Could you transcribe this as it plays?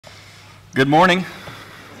Good morning. You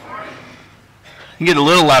can get a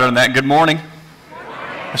little louder than that. Good morning.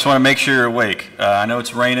 I just want to make sure you're awake. I know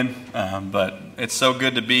it's raining, but it's so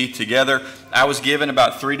good to be together. I was given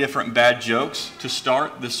about 3 different bad jokes to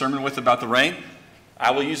start this sermon with about the rain.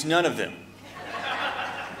 I will use none of them.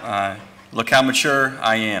 Look how mature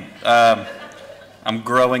I am. I'm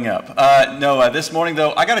growing up. This morning,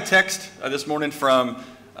 though, I got a text this morning from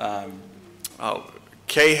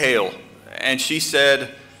Kay Hale, and she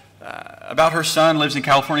said about her son lives in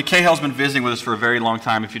California. Kay Hale's been visiting with us for a very long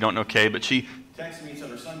time, if you don't know Kay, but she texted me and said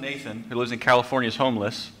her son Nathan, who lives in California, is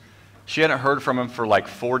homeless. She hadn't heard from him for like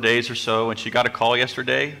 4 days or so, and she got a call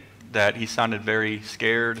yesterday that he sounded very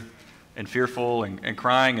scared and fearful and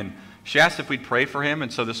crying, and she asked if we'd pray for him.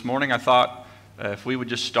 And so this morning I thought if we would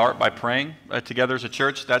just start by praying together as a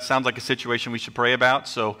church. That sounds like a situation we should pray about.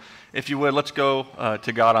 So if you would, let's go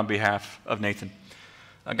to God on behalf of Nathan.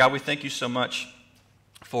 God, we thank you so much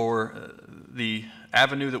for the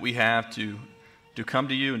avenue that we have to come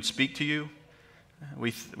to you and speak to you.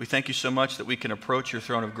 We thank you so much that we can approach your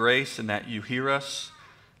throne of grace and that you hear us,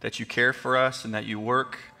 that you care for us, and that you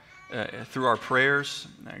work through our prayers.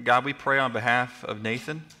 God, we pray on behalf of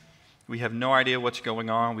Nathan. We have no idea what's going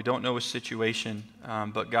on. We don't know his situation,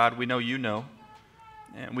 but God, we know you know.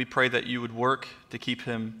 And we pray that you would work to keep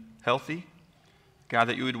him healthy. God,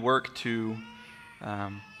 that you would work to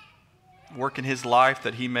work in his life,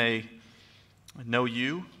 that he may know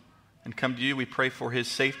you and come to you. We pray for his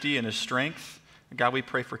safety and his strength. God, we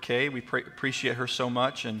pray for Kay. We appreciate her so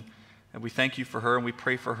much, and we thank you for her, and we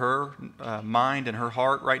pray for her mind and her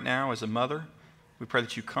heart right now as a mother. We pray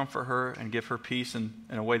that you comfort her and give her peace in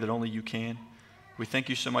a way that only you can. We thank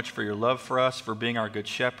you so much for your love for us, for being our good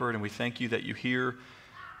shepherd, and we thank you that you hear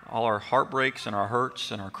all our heartbreaks and our hurts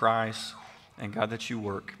and our cries, and God, that you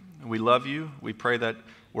work. We love you. We pray that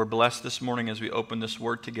we're blessed this morning as we open this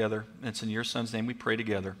word together. It's in your son's name we pray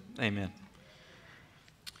together. Amen.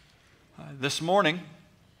 This morning,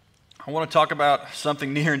 I want to talk about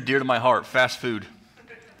something near and dear to my heart, fast food.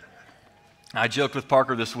 I joked with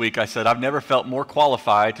Parker this week. I said, I've never felt more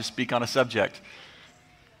qualified to speak on a subject.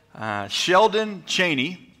 Sheldon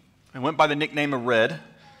Chaney, who went by the nickname of Red,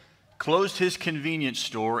 closed his convenience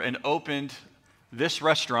store and opened this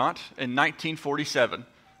restaurant in 1947.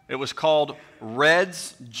 It was called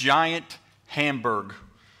Red's Giant Hamburg.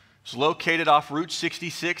 It's located off Route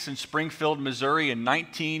 66 in Springfield, Missouri in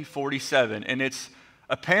 1947, and it's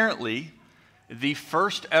apparently the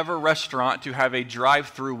first ever restaurant to have a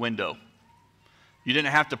drive-through window. You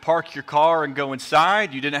didn't have to park your car and go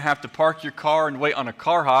inside. You didn't have to park your car and wait on a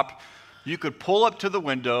car hop. You could pull up to the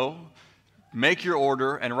window, make your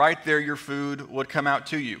order, and right there your food would come out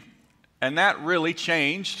to you. And that really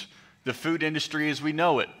changed the food industry as we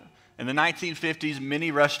know it. In the 1950s, many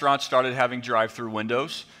restaurants started having drive-through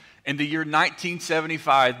windows. In the year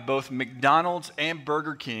 1975, both McDonald's and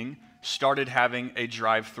Burger King started having a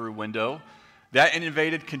drive-through window. That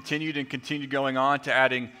continued going on to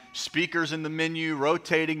adding speakers in the menu,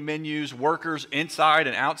 rotating menus, workers inside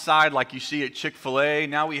and outside like you see at Chick-fil-A.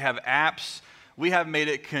 Now we have apps. We have made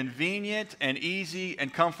it convenient and easy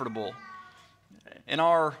and comfortable. In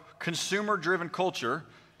our consumer-driven culture,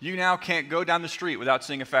 you now can't go down the street without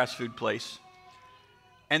seeing a fast food place.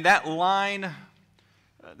 And that line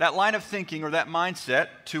of thinking or that mindset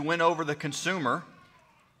to win over the consumer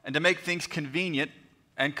and to make things convenient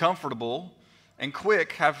and comfortable and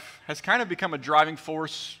quick has kind of become a driving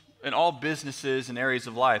force in all businesses and areas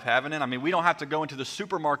of life, haven't it? I mean, we don't have to go into the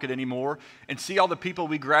supermarket anymore and see all the people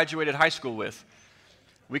we graduated high school with.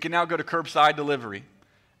 We can now go to curbside delivery.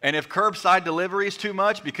 And if curbside delivery is too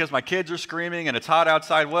much because my kids are screaming and it's hot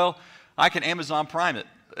outside, well, I can Amazon Prime it,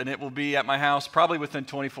 and it will be at my house probably within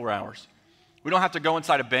 24 hours. We don't have to go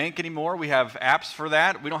inside a bank anymore. We have apps for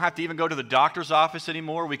that. We don't have to even go to the doctor's office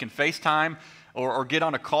anymore. We can FaceTime or get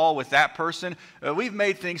on a call with that person. We've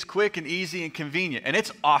made things quick and easy and convenient, and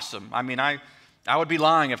it's awesome. I mean, I would be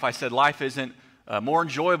lying if I said life isn't more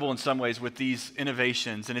enjoyable in some ways with these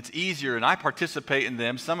innovations, and it's easier, and I participate in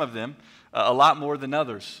them, some of them, a lot more than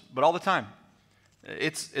others, but all the time.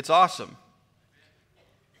 It's awesome.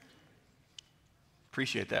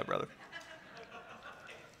 Appreciate that, brother.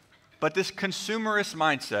 But this consumerist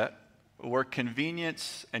mindset, where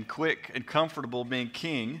convenience and quick and comfortable being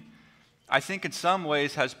king, I think in some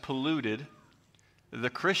ways has polluted the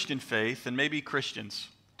Christian faith and maybe Christians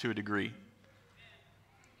to a degree.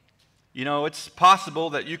 You know, it's possible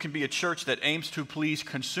that you can be a church that aims to please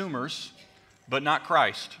consumers, but not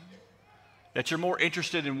Christ. That you're more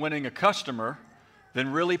interested in winning a customer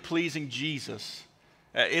than really pleasing Jesus.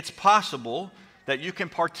 It's possible that you can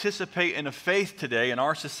participate in a faith today in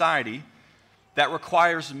our society that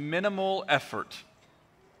requires minimal effort.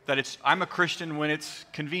 That I'm a Christian when it's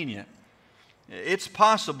convenient. It's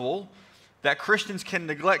possible that Christians can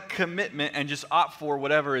neglect commitment and just opt for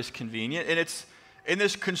whatever is convenient. And it's in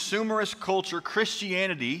this consumerist culture,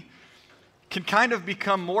 Christianity can kind of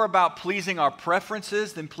become more about pleasing our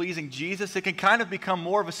preferences than pleasing Jesus. It can kind of become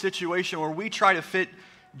more of a situation where we try to fit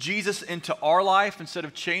Jesus into our life instead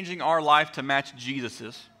of changing our life to match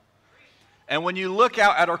Jesus's. And when you look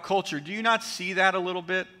out at our culture, do you not see that a little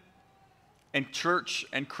bit in church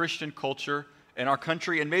and Christian culture in our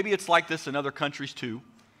country? And maybe it's like this in other countries too.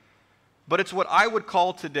 But it's what I would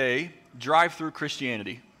call today drive-through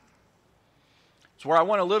Christianity. It's where I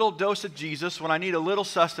want a little dose of Jesus. When I need a little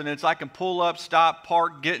sustenance, I can pull up, stop,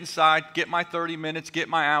 park, get inside, get my 30 minutes, get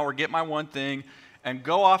my hour, get my one thing, and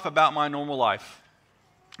go off about my normal life.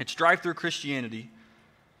 It's drive-through Christianity.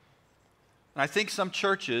 And I think some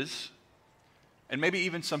churches, and maybe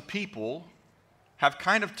even some people, have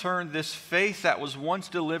kind of turned this faith that was once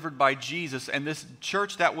delivered by Jesus and this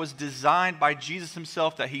church that was designed by Jesus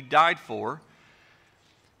himself that he died for,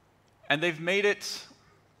 and they've made it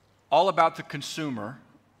all about the consumer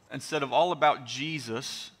instead of all about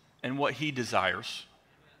Jesus and what he desires.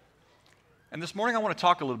 And this morning I want to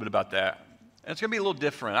talk a little bit about that. And it's going to be a little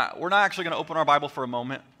different. We're not actually going to open our Bible for a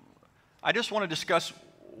moment. I just want to discuss,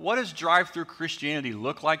 what does drive-through Christianity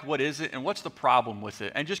look like? What is it? And what's the problem with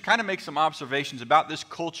it? And just kind of make some observations about this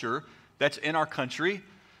culture that's in our country.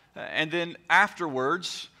 And then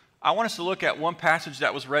afterwards, I want us to look at one passage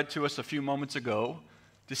that was read to us a few moments ago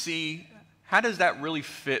to see, how does that really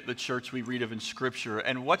fit the church we read of in Scripture?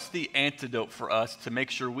 And what's the antidote for us to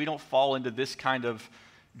make sure we don't fall into this kind of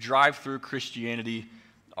drive-through Christianity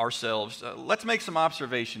ourselves? Let's make some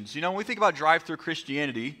observations. You know, when we think about drive-through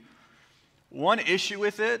Christianity, one issue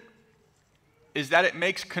with it is that it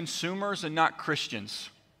makes consumers and not Christians.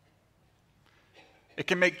 It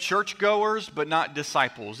can make churchgoers but not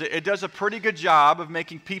disciples. It does a pretty good job of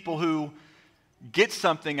making people who get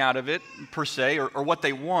something out of it, per se, or what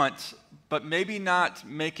they want, but maybe not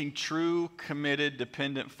making true, committed,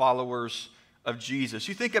 dependent followers of Jesus.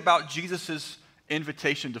 You think about Jesus'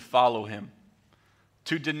 invitation to follow him,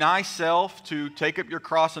 to deny self, to take up your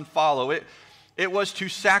cross and follow it. It was to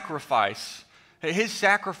sacrifice. His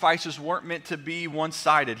sacrifices weren't meant to be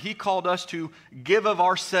one-sided. He called us to give of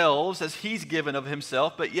ourselves as he's given of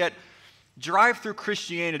himself, but yet drive-through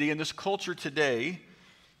Christianity in this culture today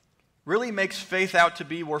really makes faith out to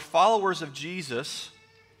be where followers of Jesus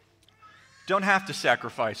don't have to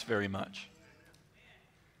sacrifice very much.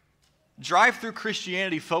 Drive-through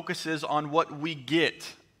Christianity focuses on what we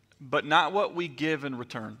get, but not what we give in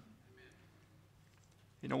return.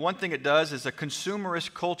 You know, one thing it does is a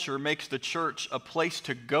consumerist culture makes the church a place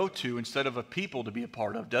to go to instead of a people to be a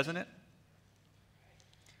part of, doesn't it?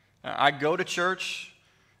 I go to church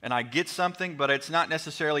and I get something, but it's not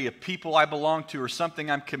necessarily a people I belong to or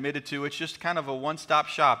something I'm committed to. It's just kind of a one-stop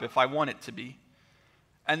shop if I want it to be.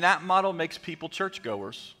 And that model makes people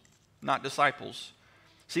churchgoers, not disciples.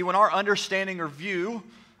 See, when our understanding or view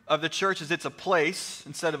of the church is it's a place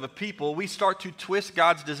instead of a people, we start to twist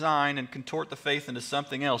God's design and contort the faith into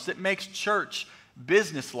something else. It makes church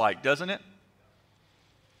business-like, doesn't it?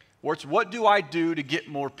 Where it's, what do I do to get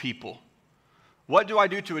more people? What do I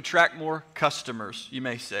do to attract more customers, you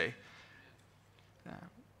may say?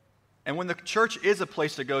 And when the church is a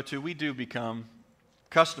place to go to, we do become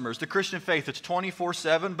customers. The Christian faith, it's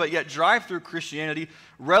 24/7, but yet drive-through Christianity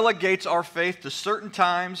relegates our faith to certain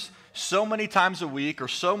times, so many times a week or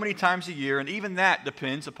so many times a year, and even that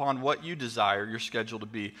depends upon what you desire your schedule to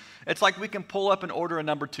be. It's like we can pull up and order a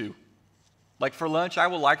number 2. Like for lunch, I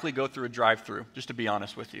will likely go through a drive-through, just to be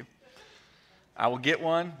honest with you. I will get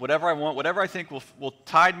one, whatever I want, whatever I think will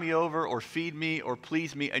tide me over or feed me or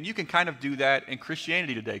please me, and you can kind of do that in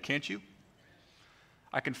Christianity today, can't you?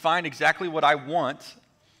 I can find exactly what I want,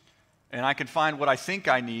 and I can find what I think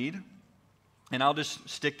I need, and I'll just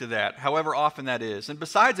stick to that, however often that is. And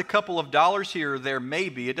besides a couple of dollars here or there,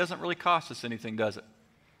 maybe, it doesn't really cost us anything, does it?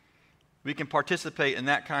 We can participate in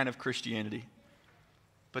that kind of Christianity.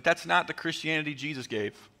 But that's not the Christianity Jesus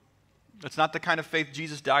gave. That's not the kind of faith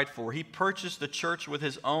Jesus died for. He purchased the church with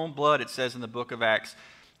his own blood, it says in the book of Acts.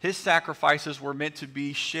 His sacrifices were meant to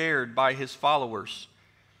be shared by his followers.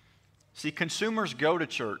 See, consumers go to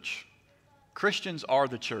church. Christians are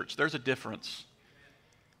the church. There's a difference.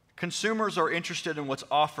 Consumers are interested in what's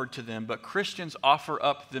offered to them, but Christians offer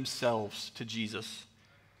up themselves to Jesus.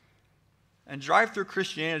 And drive-through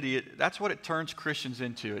Christianity, that's what it turns Christians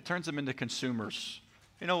into. It turns them into consumers.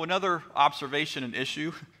 You know, another observation and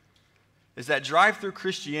issue is that drive-through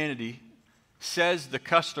Christianity says the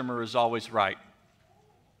customer is always right.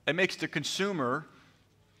 It makes the consumer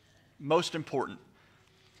most important.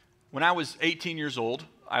 When I was 18 years old,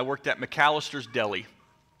 I worked at McAllister's Deli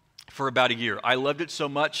for about a year. I loved it so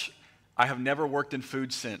much, I have never worked in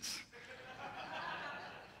food since.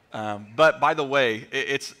 But by the way,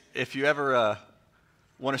 if you ever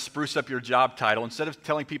want to spruce up your job title, instead of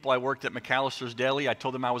telling people I worked at McAllister's Deli, I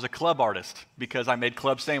told them I was a club artist because I made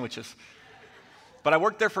club sandwiches. But I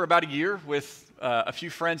worked there for about a year with a few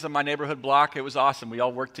friends on my neighborhood block. It was awesome. We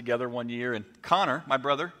all worked together one year. And Connor, my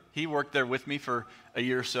brother, he worked there with me for a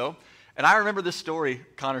year or so. And I remember this story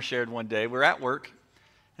Connor shared one day. We're at work,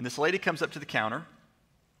 and this lady comes up to the counter,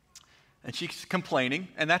 and she's complaining,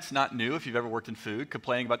 and that's not new if you've ever worked in food,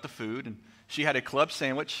 complaining about the food. And she had a club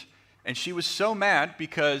sandwich, and she was so mad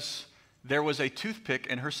because there was a toothpick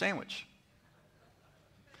in her sandwich.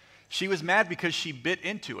 She was mad because she bit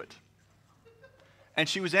into it. And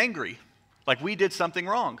she was angry, like we did something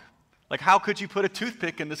wrong. Like, how could you put a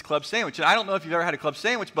toothpick in this club sandwich? And I don't know if you've ever had a club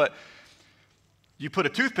sandwich, but you put a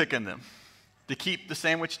toothpick in them to keep the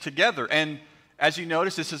sandwich together. And as you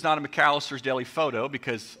notice, this is not a McAllister's Deli photo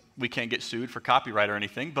because we can't get sued for copyright or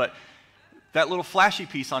anything, but that little flashy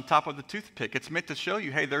piece on top of the toothpick, it's meant to show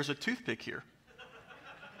you, hey, there's a toothpick here.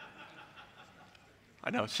 I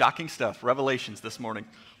know, shocking stuff, revelations this morning.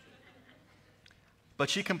 But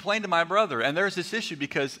she complained to my brother, and there's this issue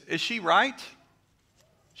because, is she right?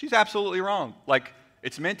 She's absolutely wrong. Like,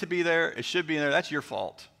 it's meant to be there, it should be in there, that's your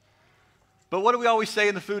fault. But what do we always say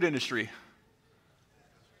in the food industry?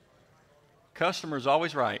 Customer's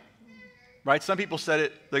always right. Right? Some people said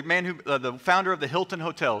it, the man who, the founder of the Hilton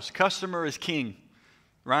Hotels, customer is king.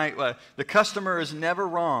 Right? The customer is never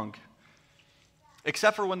wrong,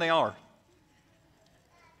 except for when they are.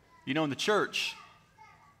 You know, in the church,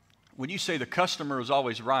 when you say the customer is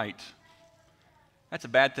always right, that's a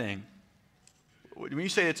bad thing. When you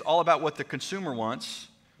say it's all about what the consumer wants,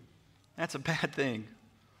 that's a bad thing.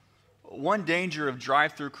 One danger of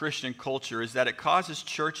drive-through Christian culture is that it causes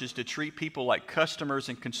churches to treat people like customers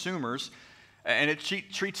and consumers, and it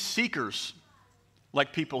treats seekers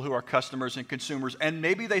like people who are customers and consumers. And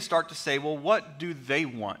maybe they start to say, well, what do they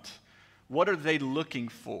want? What are they looking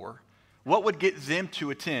for? What would get them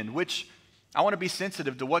to attend? Which, I want to be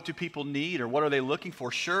sensitive to what do people need or what are they looking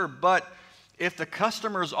for, sure, but if the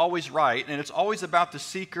customer is always right and it's always about the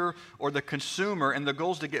seeker or the consumer and the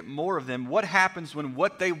goal is to get more of them, what happens when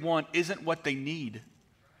what they want isn't what they need?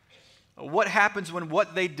 What happens when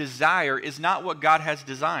what they desire is not what God has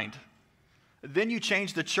designed? Then you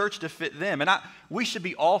change the church to fit them. And we should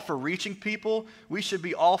be all for reaching people. We should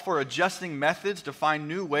be all for adjusting methods to find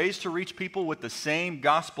new ways to reach people with the same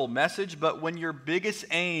gospel message. But when your biggest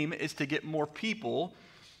aim is to get more people,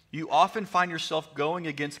 you often find yourself going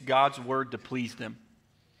against God's word to please them.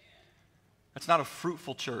 That's not a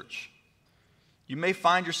fruitful church. You may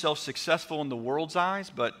find yourself successful in the world's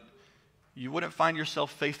eyes, but you wouldn't find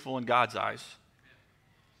yourself faithful in God's eyes.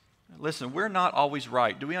 Listen, we're not always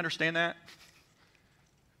right. Do we understand that?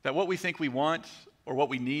 That what we think we want or what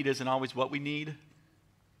we need isn't always what we need.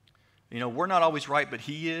 You know, we're not always right, but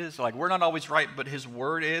He is. Like, we're not always right, but His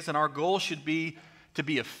Word is. And our goal should be to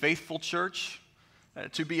be a faithful church,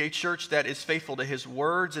 to be a church that is faithful to His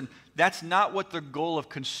words. And that's not what the goal of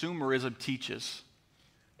consumerism teaches.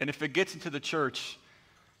 And if it gets into the church,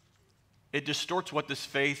 it distorts what this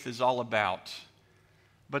faith is all about.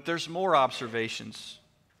 But there's more observations.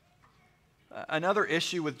 Another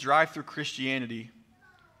issue with drive-through Christianity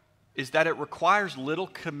is that it requires little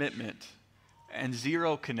commitment and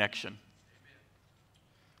zero connection.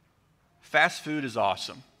 Fast food is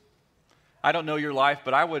awesome. I don't know your life,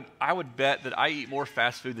 but I would bet that I eat more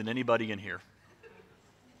fast food than anybody in here.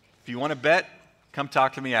 If you want to bet, come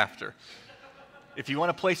talk to me after. If you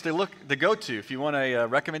want a place to go to, if you want a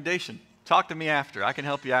recommendation, talk to me after. I can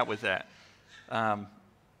help you out with that.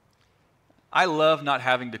 I love not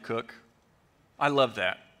having to cook. I love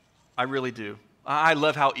that. I really do. I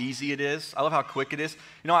love how easy it is. I love how quick it is.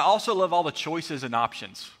 You know, I also love all the choices and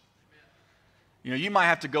options. You know, you might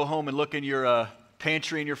have to go home and look in your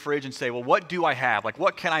pantry and your fridge and say, well, what do I have? Like,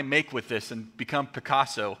 what can I make with this and become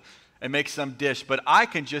Picasso and make some dish? But I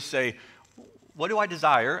can just say, what do I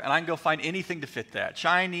desire? And I can go find anything to fit that.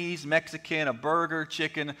 Chinese, Mexican, a burger,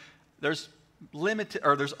 chicken. There's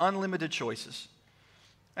unlimited choices.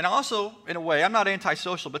 And also, in a way, I'm not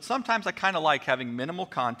antisocial, but sometimes I kind of like having minimal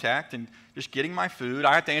contact and just getting my food.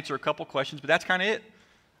 I have to answer a couple questions, but that's kind of it.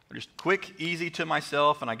 I'm just quick, easy to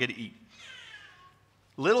myself, and I get to eat.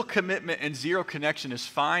 Little commitment and zero connection is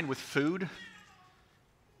fine with food,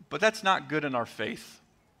 but that's not good in our faith.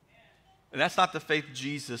 And that's not the faith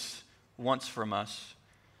Jesus wants from us.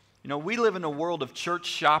 You know, we live in a world of church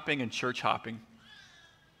shopping and church hopping.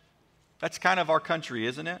 That's kind of our country,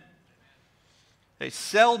 isn't it? They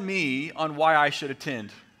sell me on why I should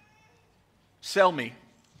attend. Sell me.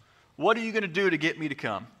 What are you going to do to get me to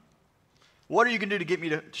come? What are you going to do to get me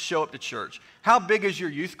to show up to church? How big is your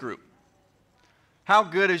youth group? How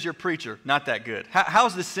good is your preacher? Not that good.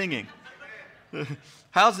 How's the singing?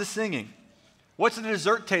 How's the singing? What's the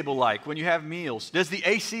dessert table like when you have meals? Does the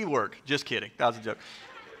AC work? Just kidding. That was a joke.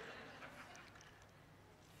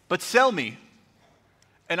 But sell me.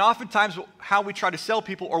 And oftentimes how we try to sell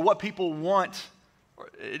people or what people want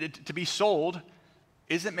to be sold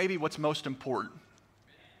isn't maybe what's most important.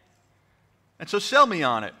 And so sell me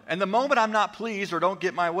on it. And the moment I'm not pleased or don't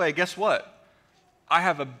get my way, guess what? I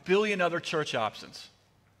have a billion other church options.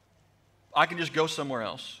 I can just go somewhere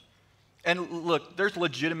else. And look, there's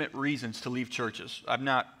legitimate reasons to leave churches. I'm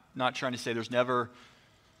not trying to say there's never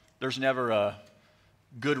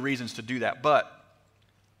good reasons to do that. But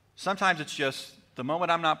sometimes it's just the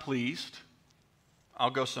moment I'm not pleased,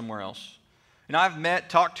 I'll go somewhere else. And I've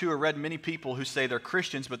talked to, or read many people who say they're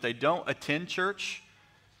Christians, but they don't attend church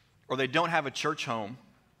or they don't have a church home.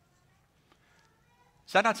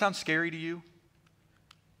 Does that not sound scary to you?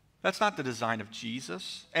 That's not the design of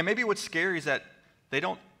Jesus. And maybe what's scary is that they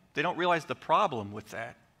don't realize the problem with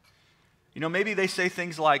that. You know, maybe they say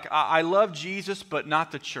things like, I love Jesus, but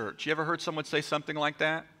not the church. You ever heard someone say something like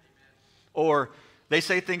that? Or they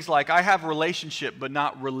say things like, I have relationship, but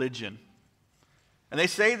not religion. And they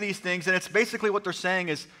say these things, and it's basically what they're saying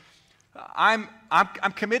is, I'm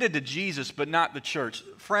committed to Jesus, but not the church.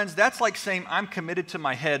 Friends, that's like saying I'm committed to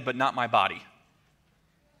my head, but not my body.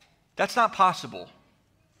 That's not possible.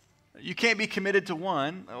 You can't be committed to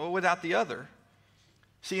one without the other.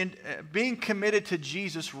 See, being committed to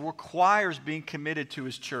Jesus requires being committed to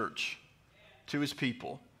his church, to his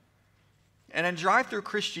people. And in drive-through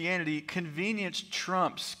Christianity, convenience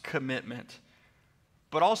trumps commitment.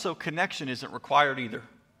 But also connection isn't required either.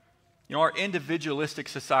 You know, our individualistic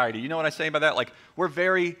society, you know what I say about that? Like, we're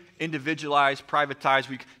very individualized, privatized.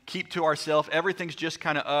 We keep to ourselves. Everything's just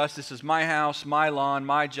kind of us. This is my house, my lawn,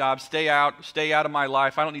 my job. Stay out of my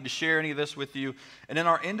life. I don't need to share any of this with you. And in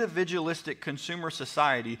our individualistic consumer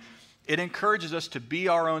society, it encourages us to be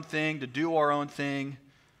our own thing, to do our own thing,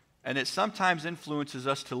 and it sometimes influences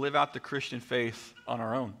us to live out the Christian faith on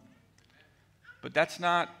our own. But that's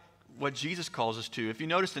not what Jesus calls us to. If you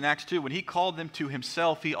noticed in Acts 2, when he called them to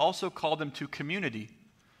himself, he also called them to community.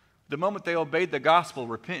 The moment they obeyed the gospel,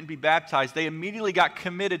 repent and be baptized, they immediately got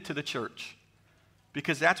committed to the church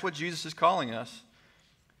because that's what Jesus is calling us.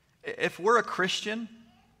 If we're a Christian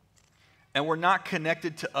and we're not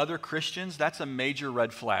connected to other Christians, that's a major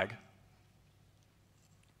red flag.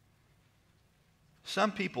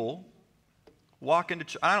 Some people walk into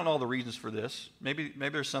church. I don't know all the reasons for this. Maybe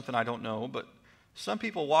there's something I don't know, but some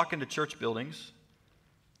people walk into church buildings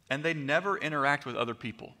and they never interact with other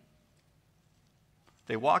people.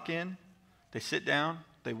 They walk in, they sit down,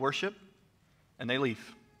 they worship, and they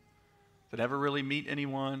leave. They never really meet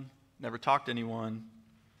anyone, never talk to anyone,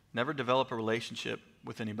 never develop a relationship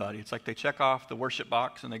with anybody. It's like they check off the worship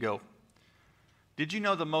box and they go. Did you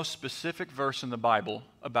know the most specific verse in the Bible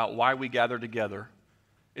about why we gather together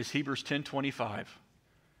is Hebrews 10:25?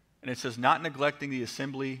 And it says, not neglecting the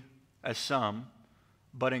assembly as some,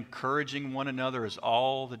 but encouraging one another as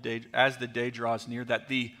the day draws near. That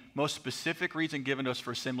the most specific reason given to us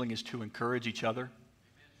for assembling is to encourage each other.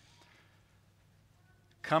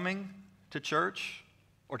 Coming to church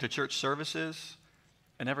or to church services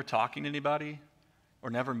and never talking to anybody or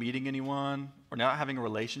never meeting anyone or not having a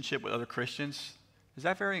relationship with other Christians, is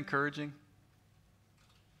that very encouraging?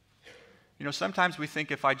 You know, sometimes we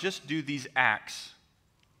think if I just do these acts,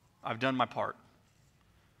 I've done my part.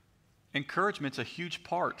 Encouragement's a huge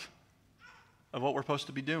part of what we're supposed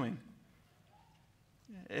to be doing.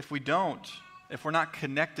 If we're not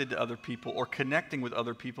connected to other people or connecting with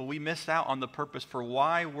other people, we miss out on the purpose for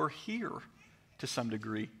why we're here to some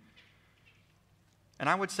degree. And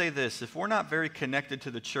I would say this, if we're not very connected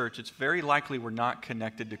to the church, it's very likely we're not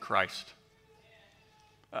connected to Christ.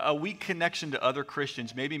 A weak connection to other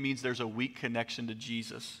Christians maybe means there's a weak connection to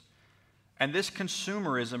Jesus. And this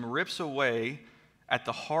consumerism rips away at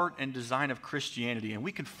the heart and design of Christianity. And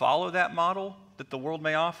we can follow that model that the world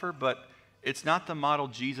may offer, but it's not the model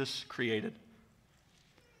Jesus created.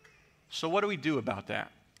 So what do we do about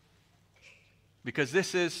that? Because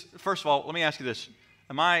this is, first of all, let me ask you this.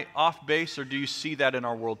 Am I off base, or do you see that in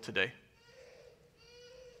our world today?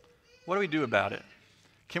 What do we do about it?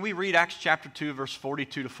 Can we read Acts chapter 2, verse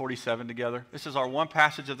 42 to 47 together? This is our one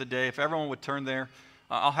passage of the day. If everyone would turn there,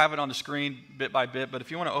 I'll have it on the screen bit by bit, but if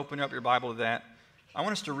you want to open up your Bible to that, I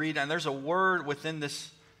want us to read, and there's a word within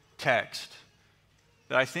this text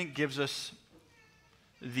that I think gives us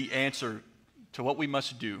the answer to what we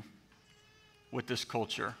must do with this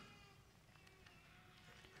culture.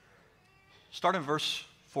 Start in verse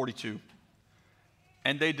 42.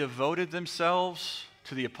 And they devoted themselves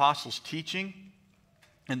to the apostles' teaching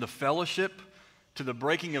and the fellowship, to the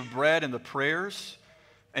breaking of bread and the prayers,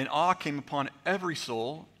 and awe came upon every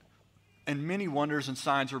soul, and many wonders and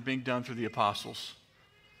signs were being done through the apostles.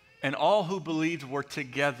 And all who believed were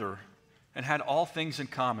together and had all things in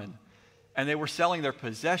common. And they were selling their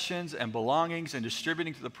possessions and belongings and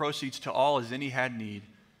distributing the proceeds to all as any had need.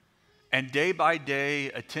 And day by day,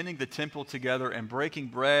 attending the temple together and breaking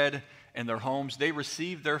bread in their homes, they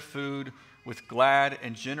received their food with glad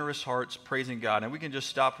and generous hearts, praising God. And we can just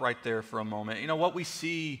stop right there for a moment. You know, what we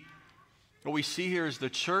see here is the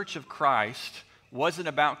church of Christ wasn't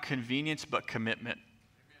about convenience, but commitment.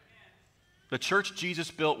 The church Jesus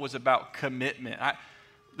built was about commitment.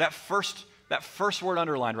 That first word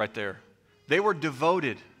underlined right there. They were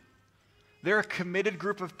devoted. They're a committed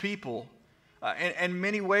group of people. In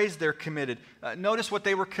many ways, they're committed. Notice what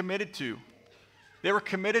they were committed to. They were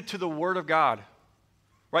committed to the Word of God.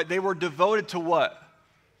 Right? They were devoted to what?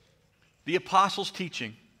 The apostles'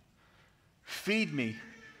 teaching. Feed me.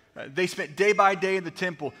 They spent day by day in the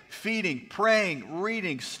temple, feeding, praying,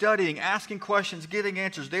 reading, studying, asking questions, getting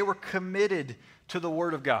answers. They were committed to the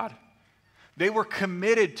Word of God. They were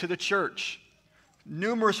committed to the church.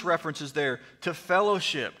 Numerous references there to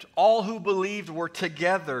fellowship. All who believed were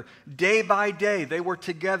together. Day by day, they were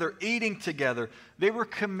together, eating together. They were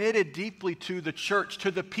committed deeply to the church,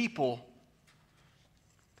 to the people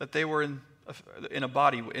that they were in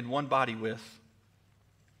one body with.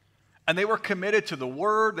 And they were committed to the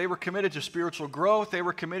Word. They were committed to spiritual growth. They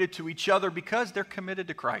were committed to each other because they're committed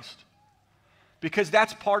to Christ. Because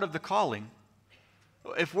that's part of the calling.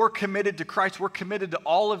 If we're committed to Christ, we're committed to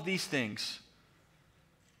all of these things.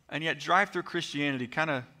 And yet drive-through Christianity kind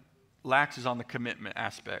of laxes on the commitment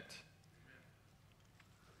aspect.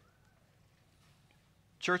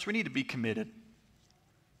 Church, we need to be committed.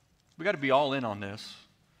 We got to be all in on this.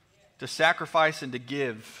 To sacrifice and to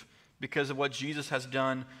give because of what Jesus has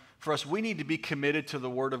done for us. We need to be committed to the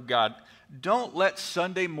Word of God. Don't let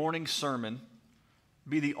Sunday morning sermon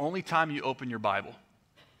be the only time you open your Bible.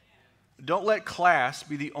 Don't let class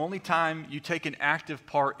be the only time you take an active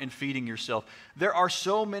part in feeding yourself. There are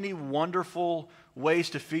so many wonderful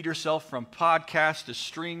ways to feed yourself, from podcasts to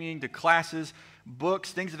streaming to classes,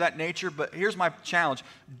 books, things of that nature. But here's my challenge.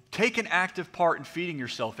 Take an active part in feeding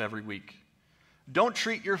yourself every week. Don't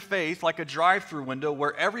treat your faith like a drive-through window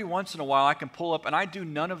where every once in a while I can pull up and I do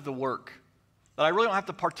none of the work, that I really don't have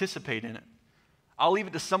to participate in it. I'll leave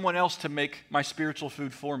it to someone else to make my spiritual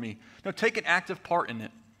food for me. No, take an active part in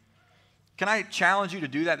it. Can I challenge you to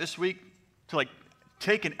do that this week? To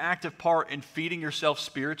take an active part in feeding yourself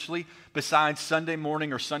spiritually besides Sunday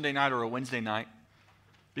morning or Sunday night or a Wednesday night?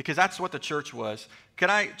 Because that's what the church was. Can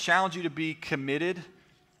I challenge you to be committed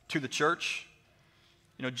to the church?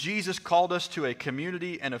 You know, Jesus called us to a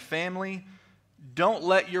community and a family. Don't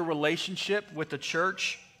let your relationship with the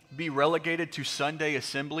church be relegated to Sunday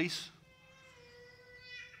assemblies.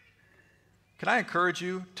 Can I encourage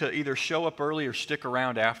you to either show up early or stick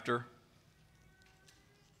around after?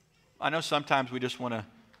 I know sometimes we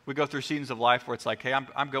go through seasons of life where it's like, hey,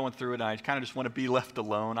 I'm going through it and I kind of just want to be left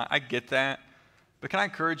alone. I get that. But can I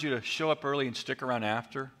encourage you to show up early and stick around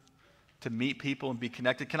after, to meet people and be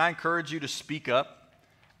connected? Can I encourage you to speak up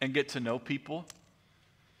and get to know people?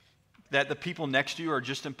 That the people next to you are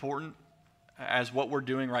just important as what we're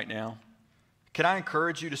doing right now? Can I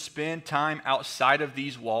encourage you to spend time outside of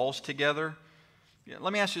these walls together?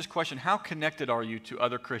 Let me ask you this question. How connected are you to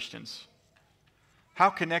other Christians? How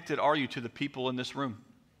connected are you to the people in this room?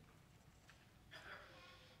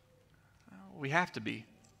 We have to be.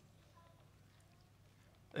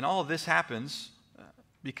 And all of this happens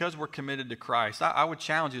because we're committed to Christ. I would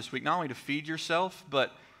challenge you this week not only to feed yourself,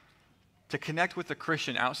 but to connect with a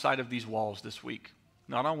Christian outside of these walls this week.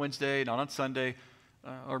 Not on Wednesday, not on Sunday,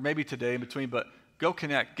 or maybe today in between, but go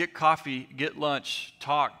connect. Get coffee, get lunch,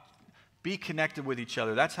 talk. Be connected with each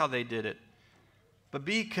other. That's how they did it. But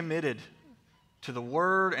be committed to the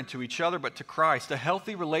Word and to each other, but to Christ. A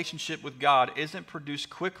healthy relationship with God isn't produced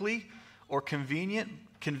quickly or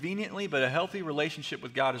conveniently, but a healthy relationship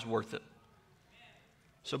with God is worth it.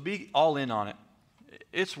 So be all in on it.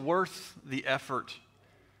 It's worth the effort.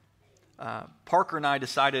 Parker and I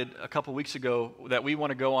decided a couple weeks ago that we want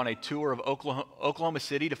to go on a tour of Oklahoma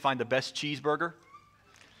City to find the best cheeseburger.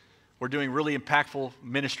 We're doing really impactful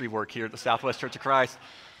ministry work here at the Southwest Church of Christ.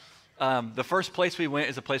 The first place we went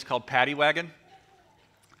is a place called Paddy Wagon.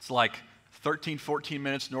 It's like 13, 14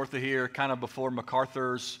 minutes north of here, kind of before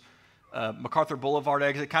MacArthur Boulevard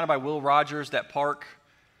exit, kind of by Will Rogers, that park.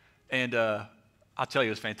 And I'll tell you,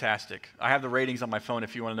 it was fantastic. I have the ratings on my phone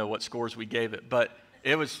if you want to know what scores we gave it. But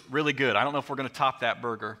it was really good. I don't know if we're going to top that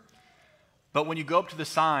burger. But when you go up to the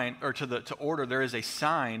sign, or to order, there is a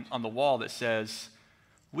sign on the wall that says,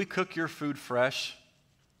 "We cook your food fresh.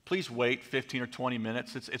 Please wait 15 or 20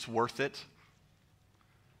 minutes. It's worth it."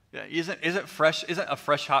 Yeah, isn't a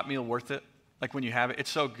fresh hot meal worth it? Like when you have it,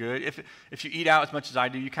 it's so good. If you eat out as much as I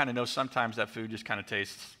do, you kind of know sometimes that food just kind of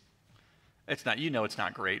tastes. It's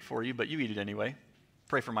not great for you, but you eat it anyway.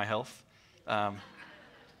 Pray for my health. But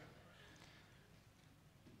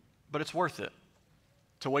it's worth it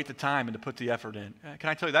to wait the time and to put the effort in. Can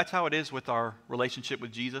I tell you, that's how it is with our relationship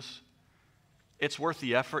with Jesus. It's worth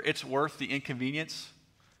the effort. It's worth the inconvenience.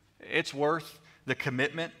 It's worth the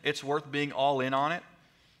commitment. It's worth being all in on it.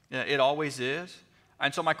 It always is.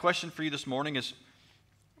 And so my question for you this morning is,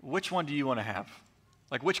 which one do you want to have?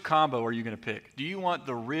 Like, which combo are you going to pick? Do you want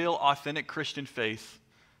the real, authentic Christian faith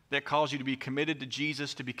that calls you to be committed to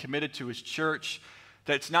Jesus, to be committed to his church,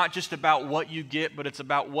 that it's not just about what you get, but it's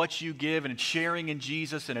about what you give and it's sharing in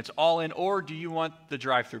Jesus and it's all in? Or do you want the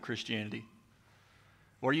drive-through Christianity,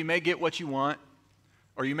 where you may get what you want,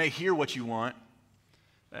 or you may hear what you want,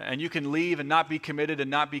 and you can leave and not be committed and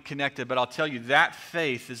not be connected? But I'll tell you, that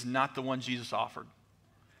faith is not the one Jesus offered,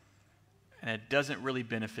 and it doesn't really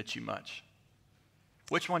benefit you much.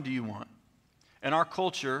 Which one do you want? In our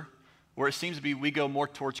culture, where it seems to be we go more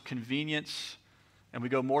towards convenience and we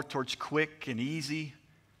go more towards quick and easy,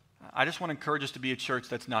 I just want to encourage us to be a church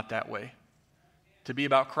that's not that way. To be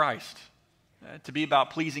about Christ. To be about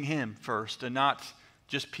pleasing him first and not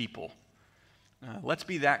just people. Let's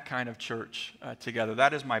be that kind of church together.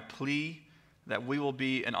 That is my plea, that we will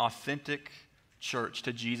be an authentic church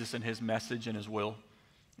to Jesus and his message and his will.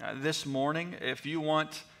 This morning, if you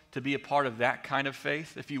want to be a part of that kind of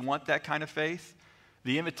faith, if you want that kind of faith,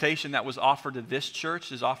 the invitation that was offered to this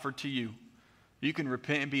church is offered to you. You can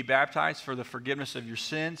repent and be baptized for the forgiveness of your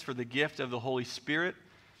sins, for the gift of the Holy Spirit,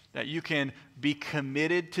 that you can be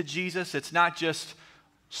committed to Jesus. It's not just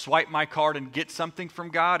swipe my card and get something from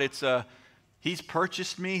God. It's he's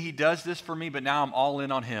purchased me, he does this for me, but now I'm all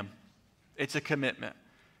in on him. It's a commitment.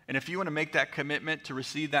 And if you want to make that commitment to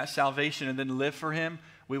receive that salvation and then live for him,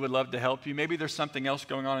 we would love to help you. Maybe there's something else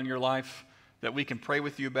going on in your life that we can pray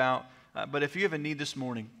with you about. But if you have a need this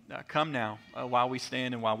morning, come now while we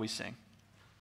stand and while we sing.